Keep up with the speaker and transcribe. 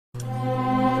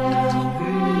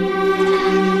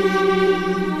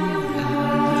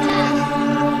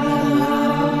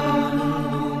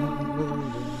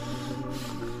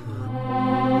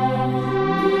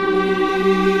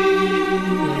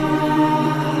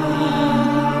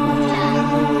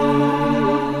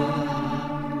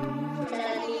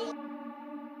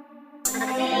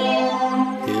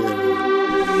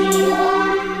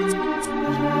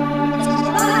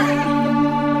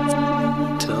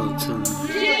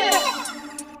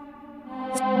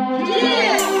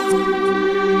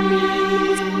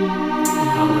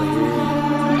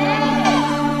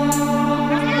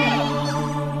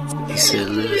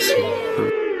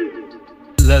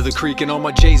leather creaking on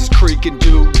my J's is creaking,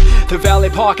 dude. The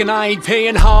valet parking, I ain't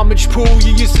paying homage, pool.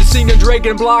 You used to sing a Drake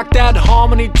and block that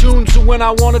harmony tune. So when I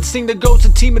wanted to sing the Ghost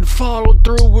of team and follow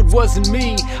through, it wasn't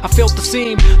me. I felt the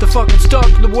seam, the fucking stuck,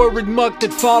 the worried muck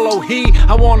that follow he.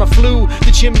 I wanna flew,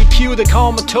 the chimney pew, the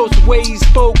comatose way he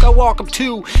spoke. I walk up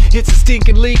to, it's a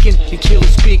stinking leaking, and killer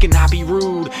speaking, I be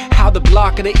rude. How the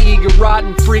block of the eager,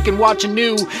 rotten, freaking watching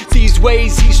new. These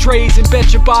ways he strays and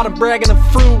bet your bottom bragging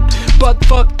of fruit. But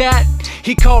fuck that,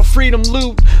 he called freedom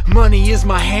loot. Money is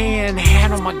my hand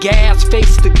on my gas,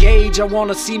 face the gauge. I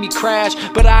wanna see me crash,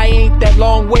 but I ain't that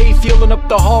long way. Feeling up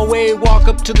the hallway, walk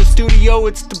up to the studio.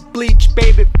 It's the bleach,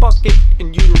 baby, fuck it,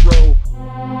 in utero.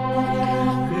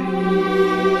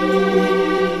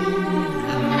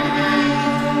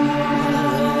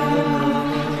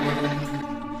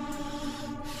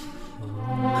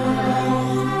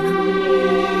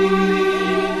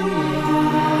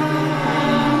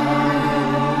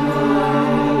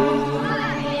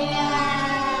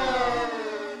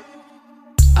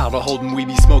 Out of holding, we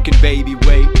be smoking, baby,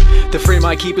 wait. The frame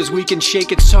I keep is weak and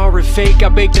shake, it's sorry fake. I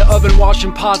bake the oven,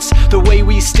 washing pots, the way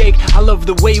we steak. I love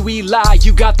the way we lie,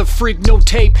 you got the freak, no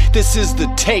tape. This is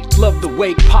the take, love the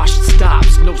wake, posh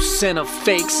stops, no center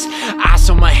fakes. Ice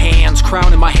on my hands,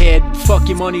 crown in my head. Fuck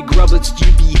your money grubbers,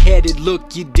 you beheaded.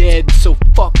 Look, you dead, so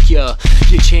fuck ya.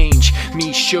 You change,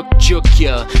 me shook, jook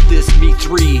ya. This me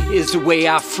 3 is the way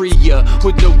I free ya.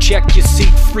 With no check, you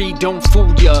seek free, don't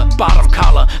fool ya. Bottom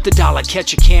collar, the dollar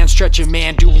catch a can, stretch a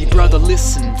man, do me brother,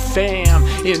 listen fam,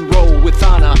 enroll with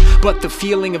honor. But the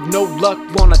feeling of no luck,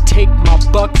 wanna take my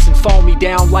bucks and fall me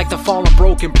down like the fallen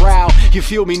broken brow. You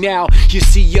feel me now, you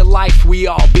see your life, we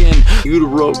all been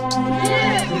utero.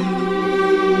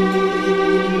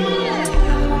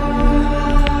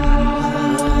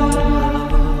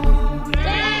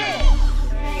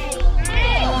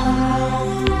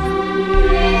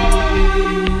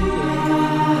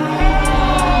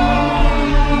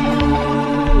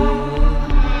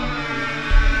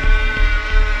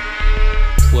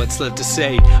 What's left to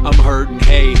say? I'm hurting,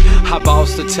 hey. I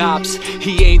boss the tops,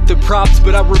 he ain't the props,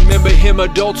 but I remember him.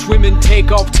 Adults, women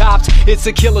take off tops. It's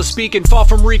a killer speaking, far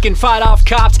from reeking, fight off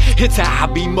cops. It's a I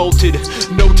be molted,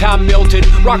 no time melted.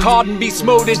 Rock hard and be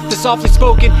smoted, the softly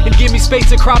spoken. And give me space,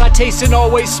 the crowd I taste and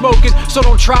always smoking. So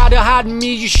don't try to hide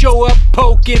me, you show up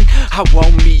poking. I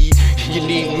want me, you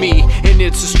need me, and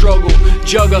it's a struggle.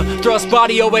 Jugger, thrust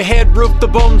body overhead, roof the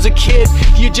bones a kid.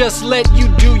 You just let you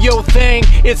do your thing.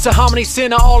 It's a harmony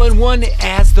center all in one.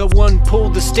 As the one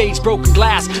pulled the stage, broken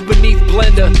glass beneath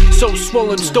blender. So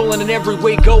swollen, stolen in every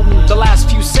way golden. The last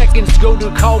few seconds go to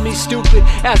call me stupid.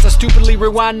 As I stupidly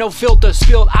rewind, no filter.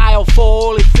 Spilled aisle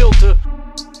for oily filter.